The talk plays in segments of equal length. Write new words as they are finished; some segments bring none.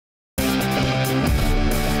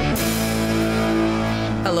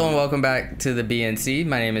welcome back to the BNC.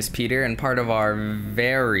 My name is Peter, and part of our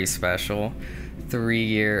very special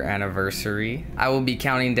 3-year anniversary, I will be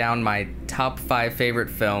counting down my top 5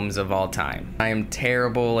 favorite films of all time. I am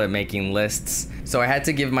terrible at making lists, so I had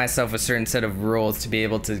to give myself a certain set of rules to be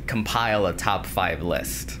able to compile a top 5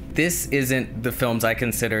 list. This isn't the films I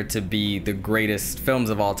consider to be the greatest films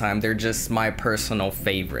of all time, they're just my personal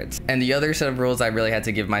favorites. And the other set of rules I really had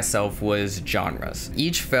to give myself was genres.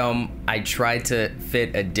 Each film, I tried to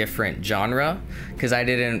fit a different genre, because I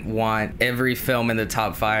didn't want every film in the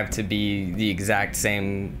top 5 to be the exact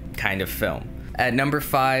same kind of film. At number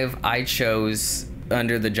 5, I chose,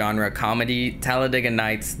 under the genre comedy, Talladega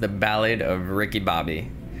Nights, The Ballad of Ricky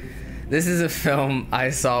Bobby. This is a film I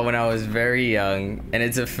saw when I was very young, and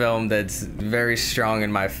it's a film that's very strong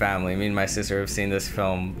in my family. Me and my sister have seen this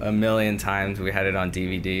film a million times. We had it on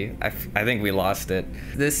DVD. I think we lost it.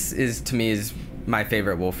 This is, to me, is my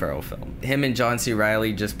favorite Will Ferrell film. Him and John C.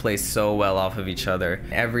 Reilly just play so well off of each other.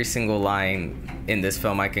 Every single line in this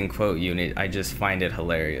film I can quote you, and I just find it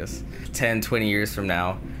hilarious. 10, 20 years from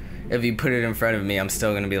now, if you put it in front of me, I'm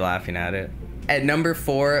still gonna be laughing at it. At number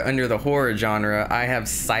 4, under the horror genre, I have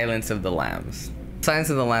Silence of the Lambs. Silence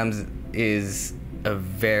of the Lambs is a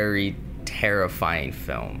very terrifying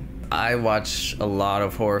film. I watch a lot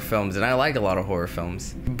of horror films, and I like a lot of horror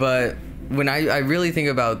films. But when I really think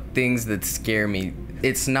about things that scare me,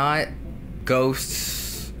 it's not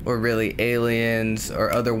ghosts or really aliens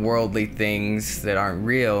or otherworldly things that aren't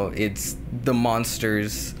real. It's the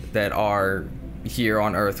monsters that are here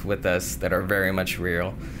on Earth with us that are very much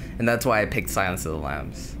real. And that's why I picked Silence of the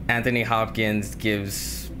Lambs. Anthony Hopkins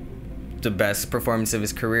gives the best performance of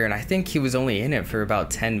his career, and I think he was only in it for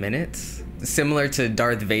about 10 minutes. Similar to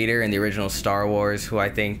Darth Vader in the original Star Wars, who I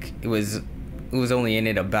think was only in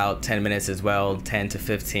it about 10 minutes as well, 10 to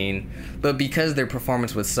 15. But because their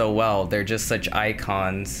performance was so well, they're just such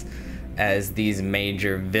icons as these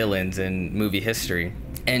major villains in movie history.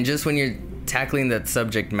 And just when you're tackling that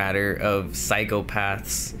subject matter of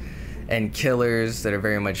psychopaths and killers that are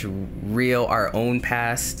very much real, our own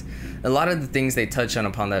past, a lot of the things they touch on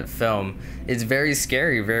upon that film is very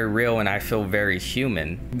scary, very real, and I feel very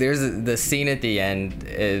human. There's the scene at the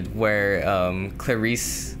end where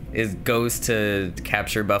Clarice goes to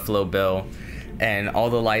capture Buffalo Bill, and all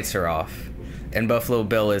the lights are off, and Buffalo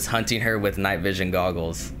Bill is hunting her with night vision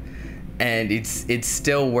goggles, and it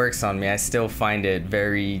still works on me. I still find it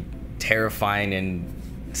very terrifying and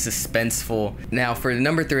suspenseful. Now for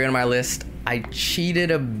number 3 on my list, I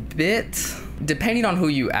cheated a bit. Depending on who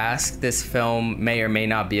you ask, this film may or may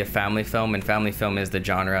not be a family film, and family film is the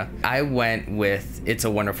genre. I went with It's a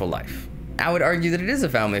Wonderful Life. I would argue that it is a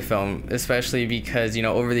family film, especially because,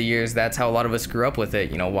 over the years, that's how a lot of us grew up with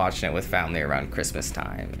it, watching it with family around Christmas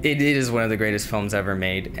time. It is one of the greatest films ever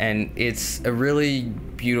made, and it's a really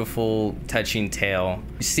beautiful, touching tale.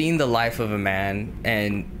 Seeing the life of a man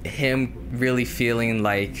and him really feeling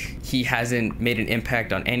like he hasn't made an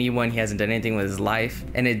impact on anyone, he hasn't done anything with his life,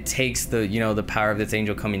 and it takes the power of this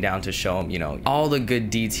angel coming down to show him, all the good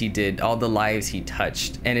deeds he did, all the lives he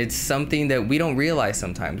touched. And it's something that we don't realize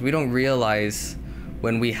sometimes. We don't realize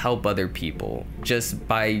when we help other people just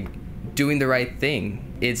by doing the right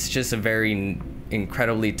thing. It's just a very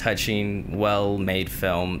incredibly touching, well-made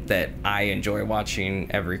film that I enjoy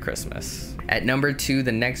watching every Christmas. At number 2,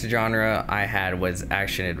 the next genre I had was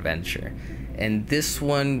action adventure. And this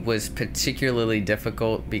one was particularly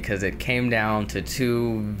difficult because it came down to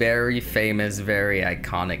 2 very famous, very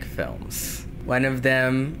iconic films. One of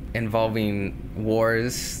them involving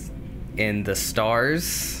wars in the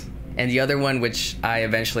stars, and the other one, which I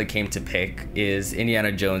eventually came to pick, is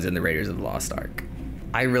Indiana Jones and the Raiders of the Lost Ark.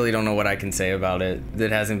 I really don't know what I can say about it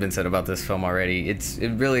that hasn't been said about this film already.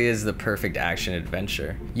 It really is the perfect action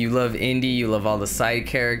adventure. You love Indy, you love all the side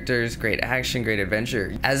characters, great action, great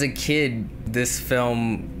adventure. As a kid, this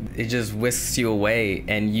film, it just whisks you away,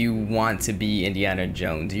 and you want to be Indiana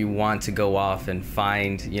Jones. You want to go off and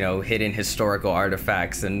find, hidden historical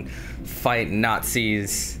artifacts and fight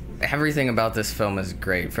Nazis. Everything about this film is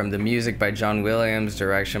great, from the music by John Williams,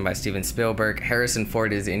 direction by Steven Spielberg. Harrison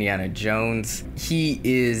Ford is Indiana Jones. He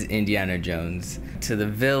is Indiana Jones. To the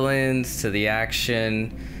villains, to the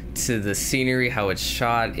action, to the scenery, how it's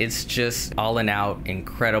shot, it's just all in out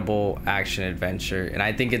incredible action adventure, and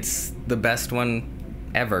I think it's the best one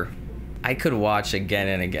ever. I could watch again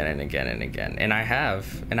and again and again and again, and I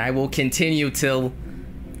have, and I will continue till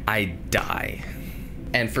I die.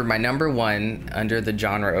 And for my number 1, under the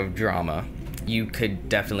genre of drama, you could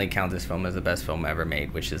definitely count this film as the best film ever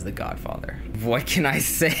made, which is The Godfather. What can I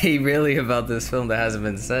say really about this film that hasn't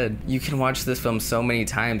been said? You can watch this film so many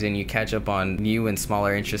times and you catch up on new and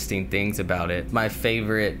smaller interesting things about it. My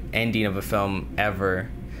favorite ending of a film ever,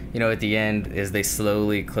 you know, at the end, is they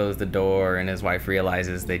slowly close the door and his wife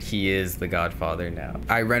realizes that he is the Godfather now.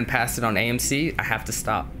 I run past it on AMC, I have to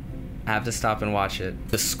stop. I have to stop and watch it.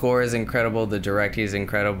 The score is incredible, the directing is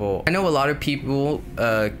incredible. I know a lot of people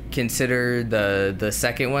consider the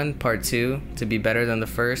second one, part 2, to be better than the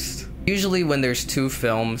first. Usually when there's 2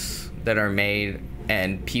 films that are made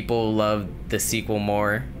and people love the sequel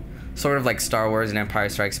more, sort of like Star Wars and Empire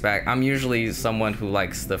Strikes Back, I'm usually someone who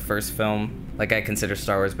likes the first film. Like, I consider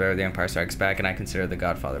Star Wars better than Empire Strikes Back, and I consider The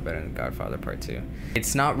Godfather better than The Godfather Part 2.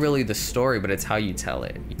 It's not really the story, but it's how you tell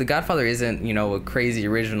it. The Godfather isn't, you know, a crazy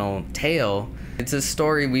original tale. It's a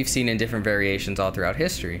story we've seen in different variations all throughout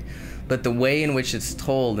history. But the way in which it's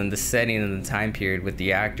told and the setting and the time period with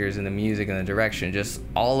the actors and the music and the direction, just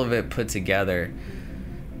all of it put together,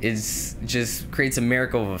 is just creates a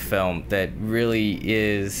miracle of a film that really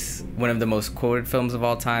is one of the most quoted films of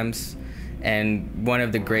all times, and one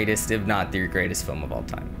of the greatest, if not the greatest film of all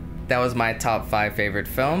time. That was my top 5 favorite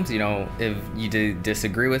films. You know, if you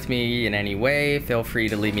disagree with me in any way, feel free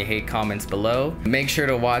to leave me hate comments below. Make sure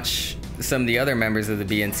to watch some of the other members of the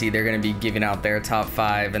BNC. They're gonna be giving out their top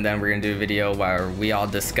 5, and then we're gonna do a video where we all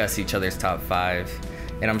discuss each other's top 5.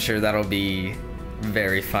 And I'm sure that'll be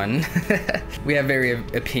very fun. We have very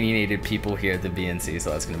opinionated people here at the BNC, so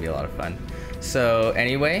that's gonna be a lot of fun. So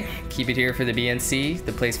anyway, keep it here for the BNC,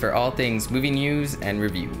 the place for all things movie news and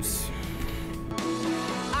reviews.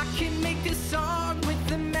 I can make this song with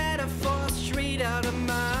the metaphor straight out of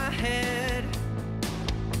my head.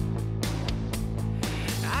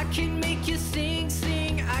 I can make you sing,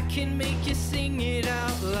 I can make you sing it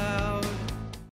out loud.